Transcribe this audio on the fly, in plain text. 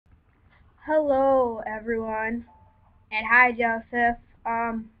Hello everyone, and hi Joseph.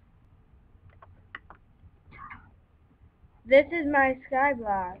 This is my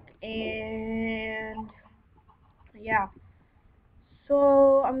Skyblock, and yeah,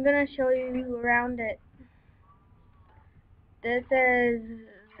 so I'm gonna show you around it. This is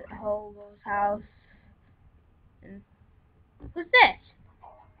Hobo's house. And who's this?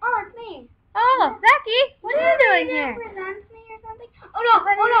 Oh, it's me. Oh, Becky, what are you doing here? Presents me or something? Oh no,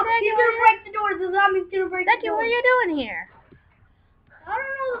 he's gonna break the doors. The zombie's gonna break the Becky, door. what are you doing here? I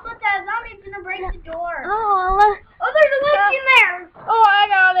don't know, but that zombie's gonna break the door. Oh, There's a witch in there. Oh, I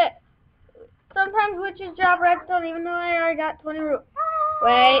got it. Sometimes witches drop redstone even though I already got 20 root.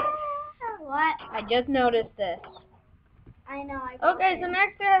 Wait. What? I just noticed this. I know. Okay, so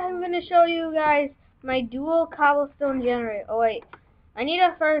next I'm going to show you guys my dual cobblestone generator. Oh, wait. I need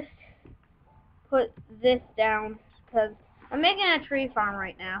to first put this down because I'm making a tree farm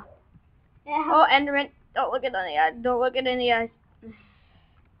right now. Yeah. Oh, Enderman. Don't look at any eyes. Don't look at any eyes.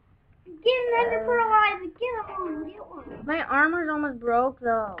 Get an ender pearl alive and get one. My armor's almost broke,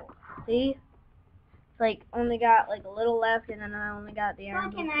 though. See? It's like only got like a little left, and then I only got the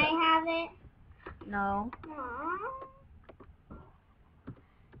iron. So can I have it? No. Aww.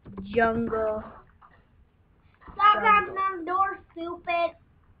 Jungle. Stop knocking on the door, stupid.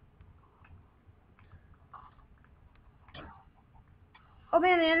 Oh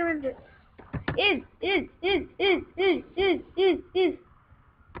man, the Enderman's is.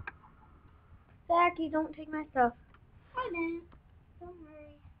 Zacky, don't take my stuff. I didn't. Don't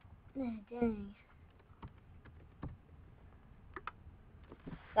worry. Dang.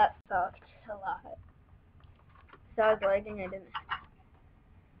 That sucked a lot. So I was waiting, I didn't.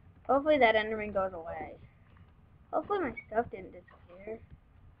 Hopefully that Enderman goes away. Hopefully my stuff didn't disappear.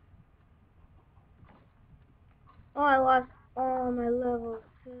 Oh, I lost all my levels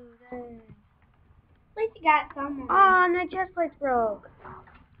too. Dang. At least you got someone. Oh, and that chest plate's broke.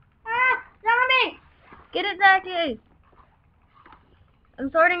 Ah, zombie! Get it, Zacky!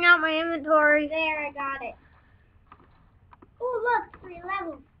 I'm sorting out my inventory. There, I got it. Oh, look, 3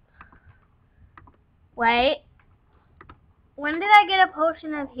 levels. Wait. When did I get a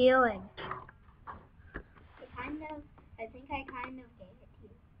potion of healing? I think I kind of gave it to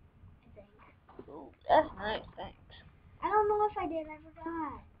you. I think. Ooh, that's nice, thanks. I don't know if I did, I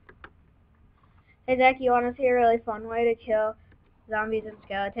forgot. Hey Zach, you want to see a really fun way to kill zombies and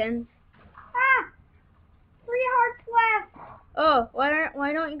skeletons? Ah! 3 hearts left! Oh, why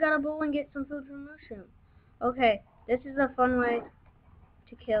don't you got a bowl and get some food from Mushroom? Okay, this is a fun way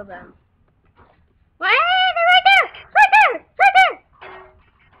to kill them. Wait, they're right there! Right there! Right there!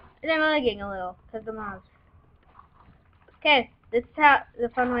 And I'm lagging a little, because the mobs. Okay, this is how the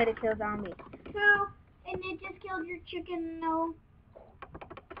fun way to kill zombies. 2, and it just killed your chicken, no.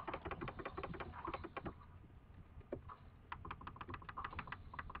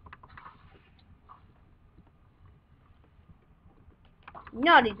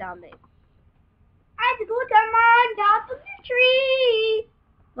 Naughty zombies. I had to look I'm on top of the tree!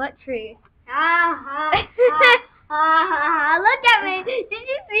 What tree? Ha ha ha ha! Look at me! Did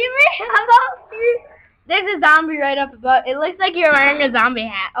you see me? I'm all through. There's a zombie right up above. It looks like you're wearing a zombie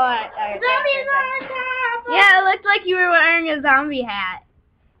hat. Oh, Zombie's on top! Yeah, it looked like you were wearing a zombie hat.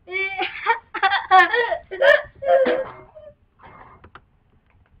 I'm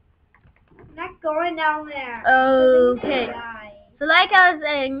not going down there. Okay. So like I was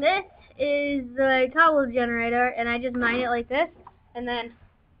saying, this is the cobble generator, and I just mine it like this, and then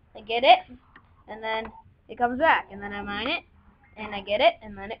I get it, and then it comes back, and then I mine it, and I get it,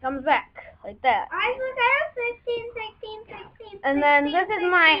 and then it comes back, like that. I have 15, 16. And then this is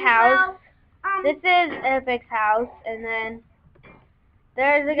my house. This is Epic's house, and then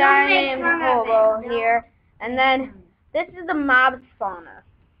there's a guy named Hobo here, and then this is the mob spawner.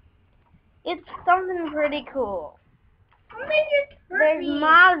 It's something pretty cool. There's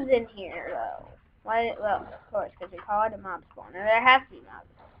mobs in here, though. Why? Well, of course, because we call it a mob spawner. There has to be mobs.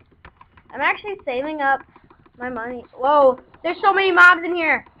 I'm actually saving up my money. Whoa, there's so many mobs in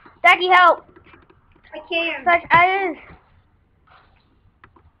here. Becky, help! I can't. Such eyes.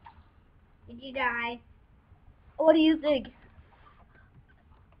 Did you die? What do you think?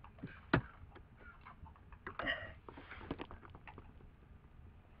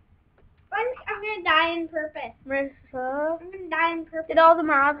 I'm gonna die on purpose. Marissa? I'm gonna die on purpose. Did all the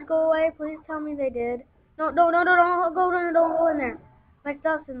mobs go away? Please tell me they did. No, don't go in there. My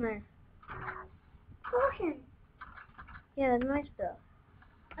stuff's in there. Potion. Yeah, that's my stuff.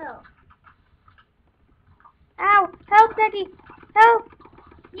 Oh. Ow! Help, Becky! Help!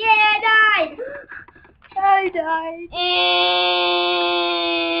 Yeah, I died. I died.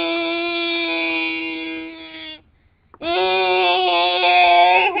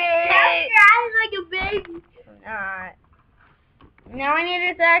 Now I need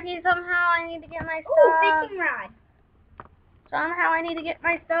a Saki. Somehow I need to get my stuff. Oh, fishing rod. Somehow I need to get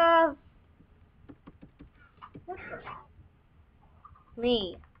my stuff.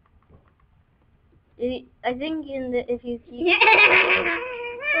 Me. I think if you keep...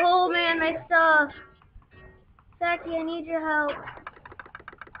 Oh man, my stuff. Saki, I need your help.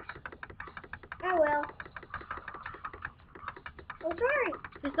 I will. Oh, sorry.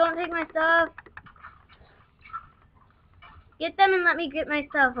 Just don't take my stuff. Get them and let me get my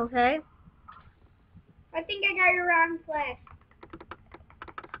stuff, okay? I think I got your round flash.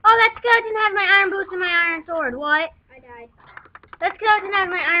 Oh, that skeleton has my iron boots and my iron sword. What? I died. That skeleton has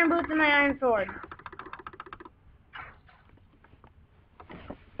my iron boots and my iron sword.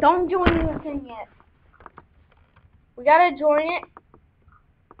 Don't join the thing yet. We gotta join it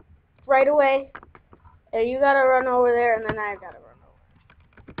right away. And you gotta run over there, and then I gotta run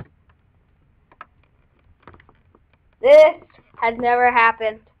over. This has never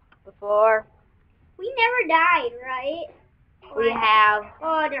happened before. We never died, right? We have.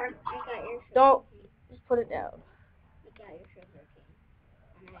 Oh, darn. I got your sugar Don't. cane. Just put it down. I got your sugar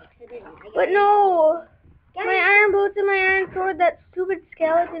cane. And I accidentally. But no! Guys, My iron boots and my iron sword, that stupid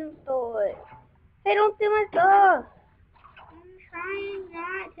skeleton stole it. Hey, don't steal my stuff! I'm trying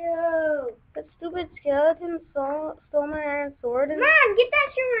not to. That stupid skeleton stole my iron sword. And Mom, get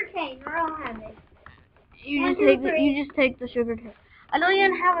that sugar cane, or I'll have it. you One, just two, take three. you just take the sugar cane. I don't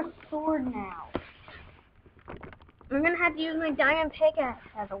even have a sword now. I'm gonna have to use my diamond pickaxe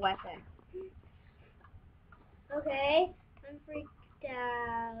as a weapon. Okay, I'm freaked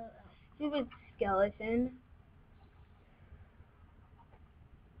out. Stupid skeleton.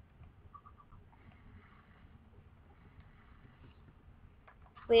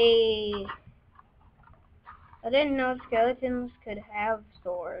 Wait. I didn't know skeletons could have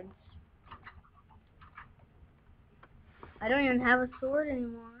swords. I don't even have a sword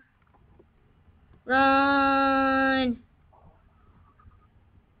anymore. Run!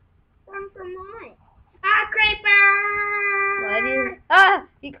 Run from what? Ah, creeper! Why do you... Ah!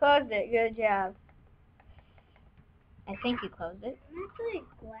 You closed it. Good job. I think you closed it. I'm actually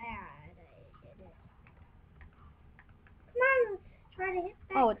glad I did it. Come on, let's try to hit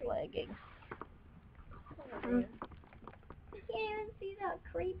that. Oh, it's creeper. lagging. I can't even see that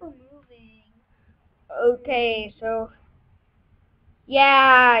creeper moving. Okay, so...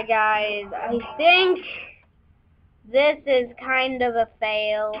 Yeah, guys. I think this is kind of a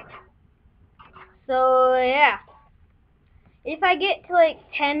fail. So, yeah. If I get to like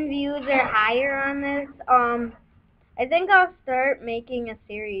 10 views or higher on this, I think I'll start making a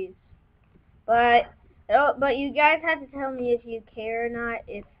series. But you guys have to tell me if you care or not,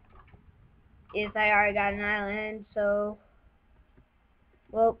 if I already got an island. So,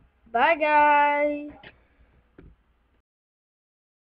 well, bye guys.